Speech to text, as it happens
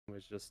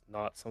is just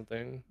not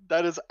something.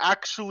 That is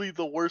actually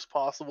the worst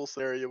possible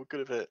scenario we could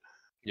have hit.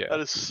 Yeah. That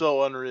is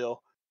so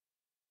unreal.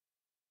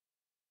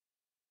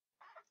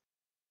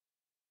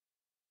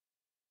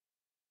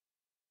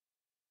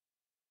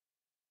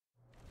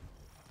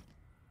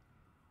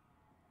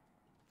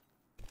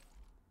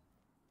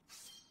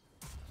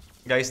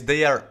 Guys,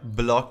 they are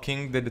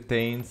blocking the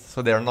detains,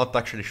 so they are not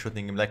actually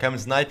shooting him. Like, I'm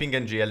sniping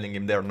and GLing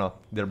him, they're not.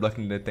 They're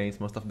blocking the detains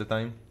most of the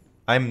time.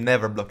 I'm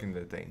never blocking the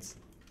detains.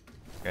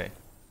 Okay.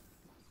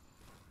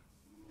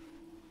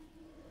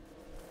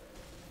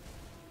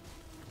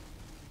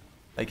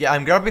 Like, yeah,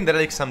 I'm grabbing the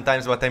relic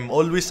sometimes, but I'm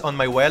always on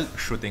my well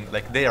shooting.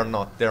 Like, they are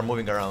not. They are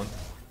moving around.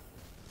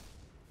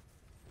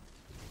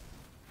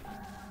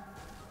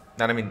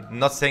 And I mean,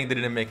 not saying they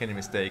didn't make any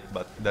mistake,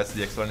 but that's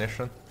the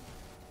explanation.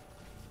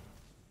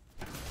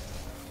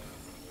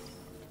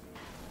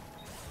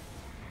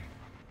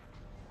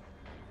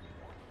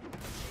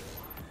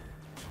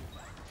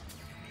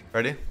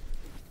 Ready?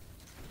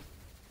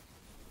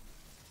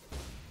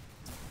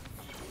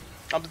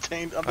 I'm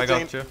detained. I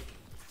got you.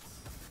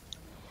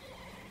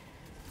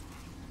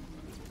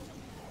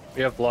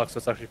 We have blocks, so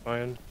it's actually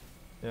fine.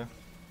 Yeah.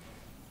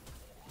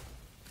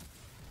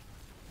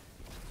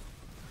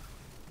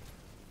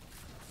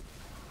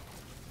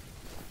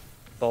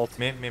 Salt.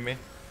 Me.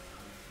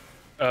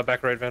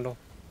 Back right, Vandal.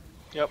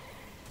 Yep.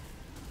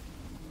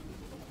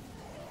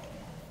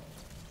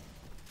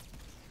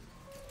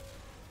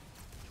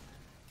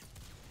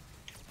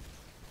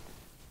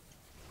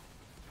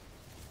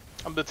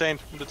 I'm detained.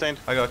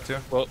 I got you.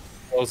 Well,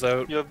 close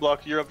out. You have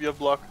block. You're up. You have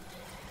block.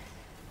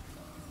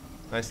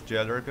 Nice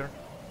GL Rapier.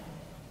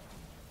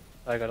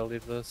 I gotta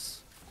leave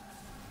this.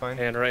 Fine.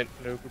 And right,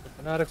 no group of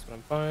fanatics, but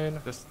I'm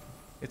fine. Just,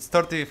 it's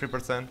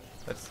 33%.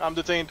 That's. I'm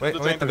detained. We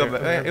need to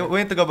go. We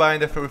need to go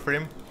behind the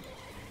frame.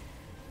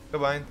 Go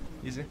behind.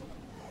 Easy.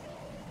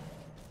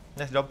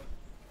 Nice job.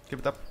 Keep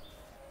it up.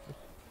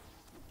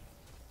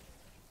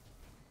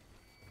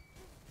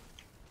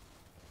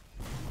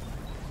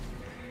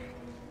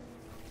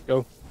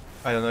 Go.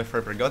 I don't know if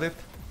Rapier got it.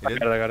 He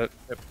did. I got it.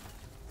 Yep.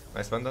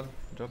 Nice Vandal.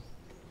 Good job.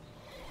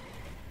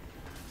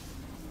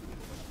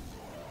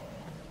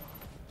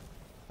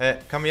 Hey,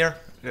 come here.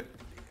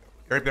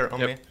 Rapier on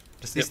me.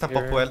 Just instant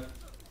pop well.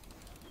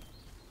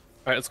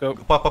 Alright, let's go.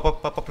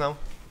 Pop now.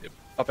 Yep.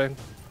 Pop in.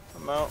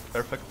 I'm out.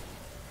 Perfect.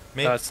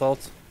 Me.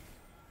 Salt.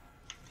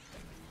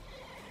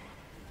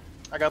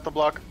 I got the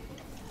block.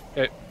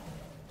 Okay.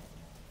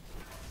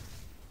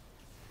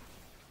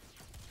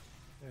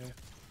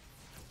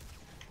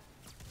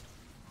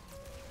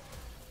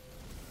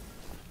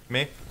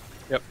 Me.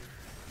 Yep.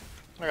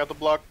 I got the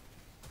block.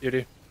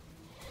 Beauty.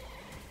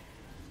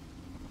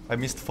 I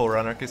missed 4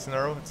 anarchists in a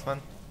row. It's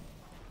fun.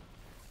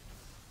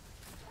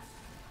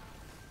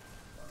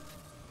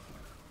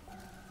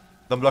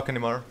 Don't block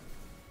anymore.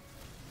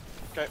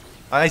 Okay.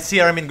 I see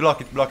her. I mean, block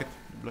it.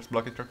 Let's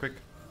block it real quick.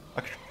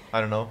 Actually,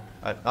 I don't know.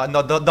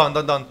 No,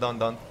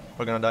 don't.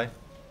 We're gonna die.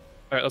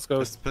 Alright, let's go.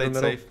 Just play it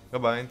safe. Go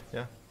behind.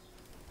 Yeah.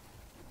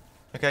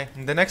 Okay.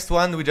 In the next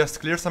one, we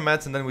just clear some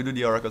mats and then we do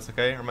the oracles.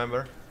 Okay.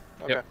 Remember.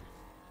 Okay. Yep.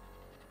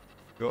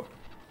 Go.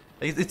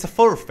 It's a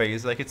 4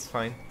 phase. Like it's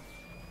fine.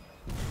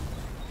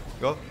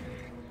 Go.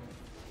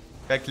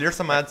 Okay. Clear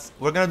some ads.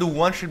 We're gonna do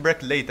 1 shield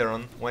break later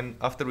on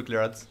after we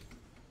clear ads.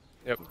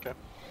 Yep. Okay.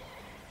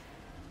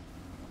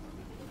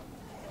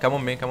 Come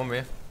on me.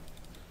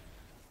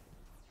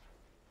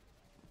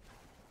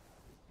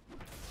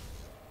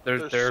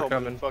 There's They're so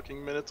coming. many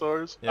fucking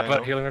Minotaurs. Yeah, I've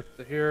got healing up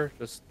to here.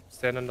 Just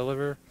stand and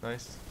deliver.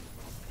 Nice.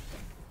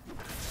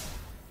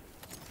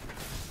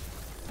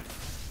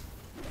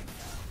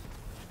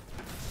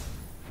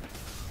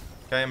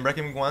 Okay, I'm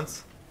breaking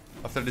once.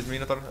 After this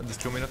Minotaur, these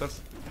 2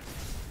 Minotaurs.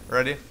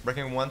 Ready?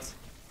 Breaking once.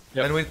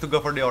 Yep. Then we need to go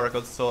for the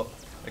oracles, so...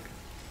 Like,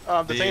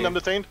 I'm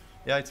detained.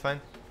 yeah, it's fine.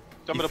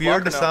 Do you want me If to you hear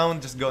block the or no?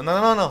 sound, just go.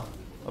 No.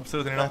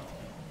 Absolutely not.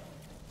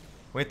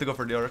 We need to go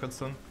for the oracles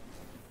soon.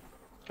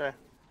 Okay.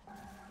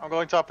 I'm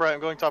going top right.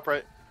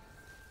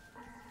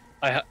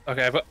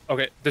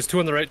 Okay, there's 2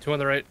 on the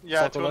right, Yeah,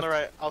 Salt 2 on the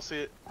right. I'll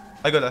see it.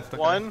 I go left.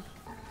 Okay. 1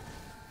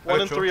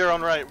 and 3 are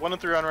on right. 1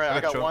 and 3 are on right. I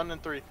got 1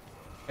 and 3.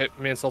 Okay,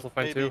 me and Salt will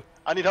find Maybe. 2.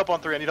 I need help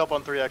on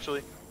 3.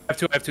 Actually. I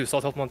have 2.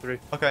 Salt help him on 3.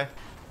 Okay.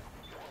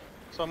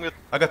 So I'm gonna.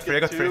 I got 3. I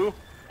got 2,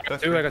 I Can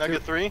got I 2.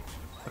 get 3?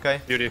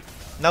 Okay. Beauty.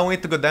 Now we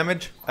need to go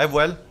damage. I have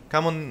well.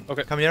 Come on.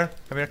 Okay. Come here.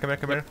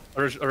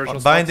 Original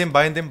Bind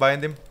spots.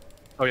 him.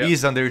 Oh yeah.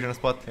 He's on the original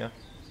spot. Yeah.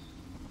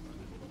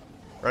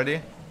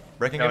 Ready?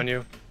 Breaking On him.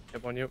 you.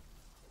 Yep, on you.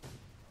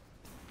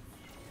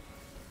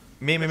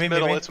 Me.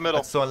 It's middle.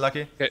 That's so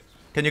unlucky. Okay.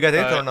 Can you get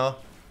it or no?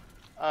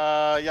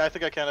 Yeah, I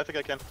think I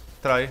can.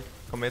 Try.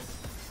 Commit.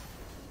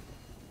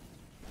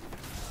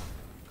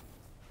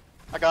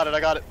 I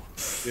got it.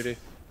 Beauty.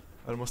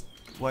 Almost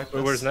wiped. Wait,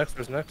 us. where's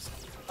next?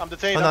 I'm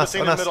detained. On I'm us.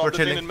 detained We're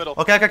in middle.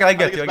 chilling. Okay. I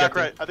get you.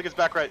 I think it's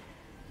back right.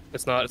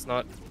 It's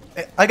not.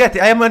 I get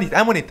it. I'm on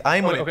it.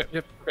 Okay,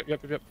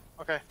 yep.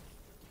 Okay.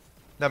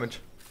 Damage.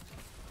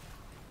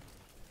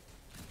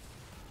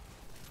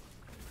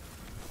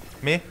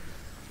 Me.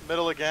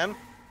 Middle again.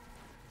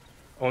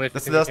 Only if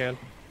That's you the think you last-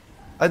 can.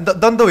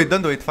 Don't do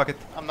it, fuck it.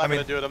 I'm not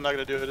gonna do it, I'm not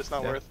gonna do it, it's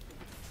not worth.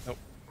 Nope.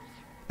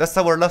 That's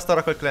our last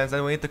Oracle cleanse,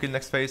 and we need to kill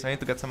next phase. I need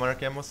to get some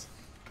Arc Amos.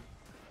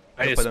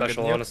 I need a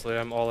special, honestly.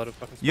 I'm all out of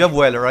fucking special. You have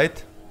well,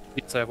 right?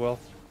 Yes, I have well.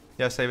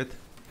 Yeah, save it.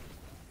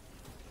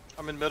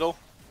 I'm in middle.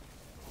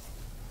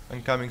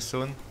 I'm coming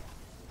soon.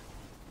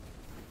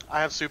 I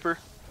have super.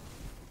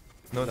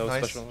 No, No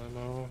nice. special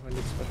ammo. I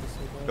need special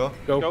super.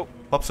 Go. Go.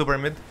 Pop super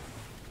mid.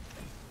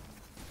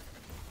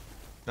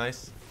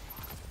 Nice.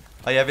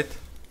 I have it.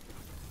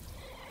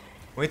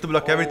 We need to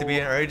block every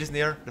TP. Rage is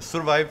near. Just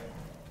survive.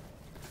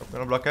 I'm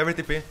gonna block every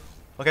TP.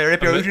 Okay,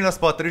 Rapier, original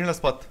spot, original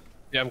spot.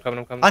 Yeah, I'm coming,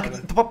 I'm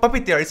coming. Pop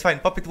it there, it's fine.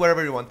 Pop it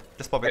wherever you want.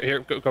 Just pop it. Here,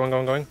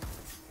 going.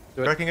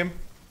 Do it. Working him.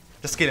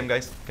 Just kill him,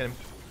 guys. Kill him.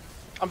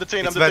 I'm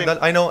detained, It's I'm detained.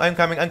 Vandal. I know, I'm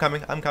coming.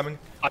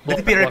 The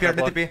TP, Rapier,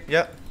 the TP.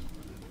 Yeah.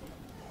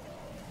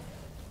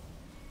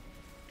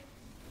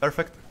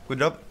 Perfect. Good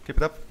job. Keep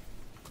it up.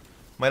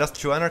 My last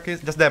 2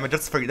 anarchies. Just damage.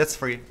 That's free. That's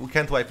free. We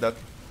can't wipe that.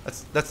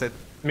 That's it.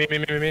 Me.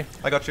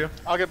 I got you.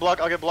 I'll get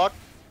blocked.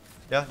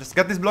 Yeah, just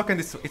get this block and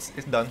it's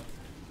done.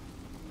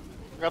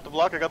 I got the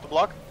block.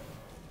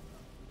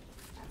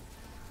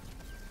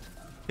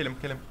 Kill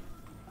him.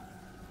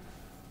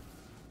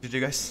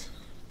 GG, guys.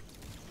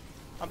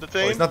 I'm Oh,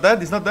 detained.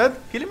 he's not dead.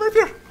 Kill him,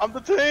 Rapier. I'm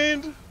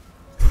detained.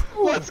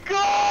 Let's go!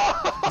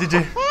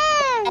 GG.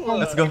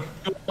 Let's go.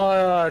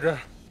 God.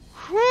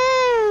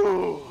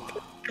 Woo!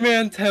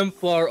 Man,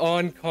 Templar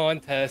on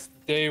contest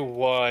day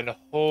 1.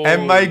 Holy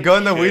Am I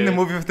gonna win the shit.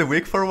 movie of the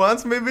week for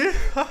once, maybe?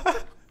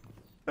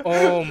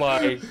 Oh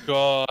my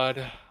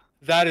god.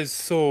 That is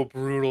so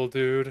brutal,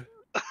 dude.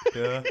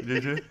 Yeah,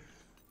 GG.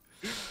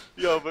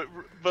 Yo,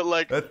 but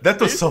like That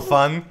was so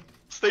fun.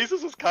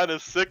 Stasis was kind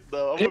of sick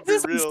though. I'm gonna be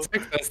real.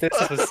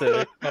 This was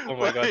sick. Oh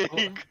my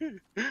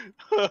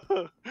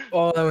god.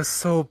 Oh, that was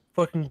so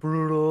fucking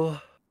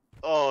brutal.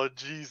 Oh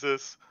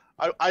Jesus.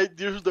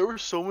 There were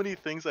so many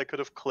things I could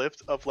have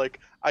clipped of like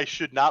I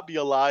should not be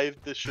alive.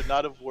 This should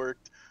not have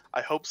worked.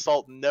 I hope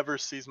Salt never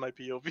sees my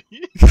POV.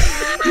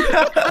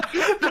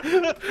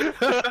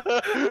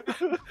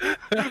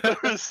 There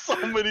were so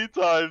many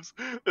times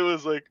it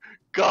was like,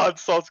 God,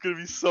 Salt's gonna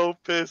be so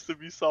pissed if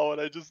he saw what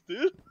I just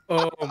did.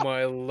 Oh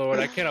my lord,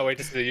 I cannot wait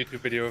to see the YouTube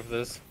video of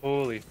this.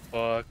 Holy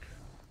fuck.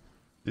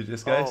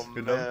 GG's, guys. Oh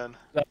Good job. man.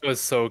 That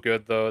was so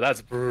good though.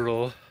 That's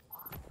brutal.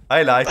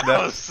 I like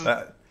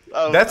that.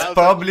 That's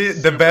probably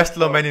the best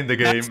low man in the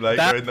game, right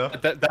now.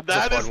 That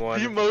is a fun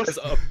one. the most. That is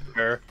up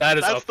there. That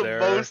is That's up the there.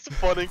 most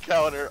fun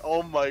encounter.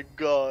 Oh my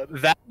god.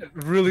 That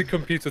really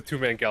competes with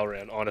 2-man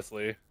Galran,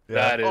 honestly.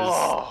 Yeah.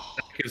 That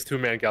gives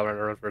 2-man Galran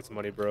a run for its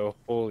money, bro.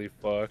 Holy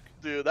fuck.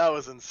 Dude, that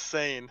was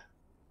insane.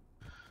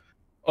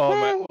 Oh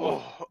my.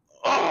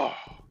 Oh.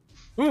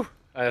 Whew.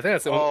 I think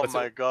that's the only. Oh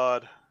my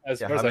god.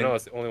 As far as I know,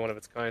 it's the only one of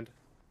its kind.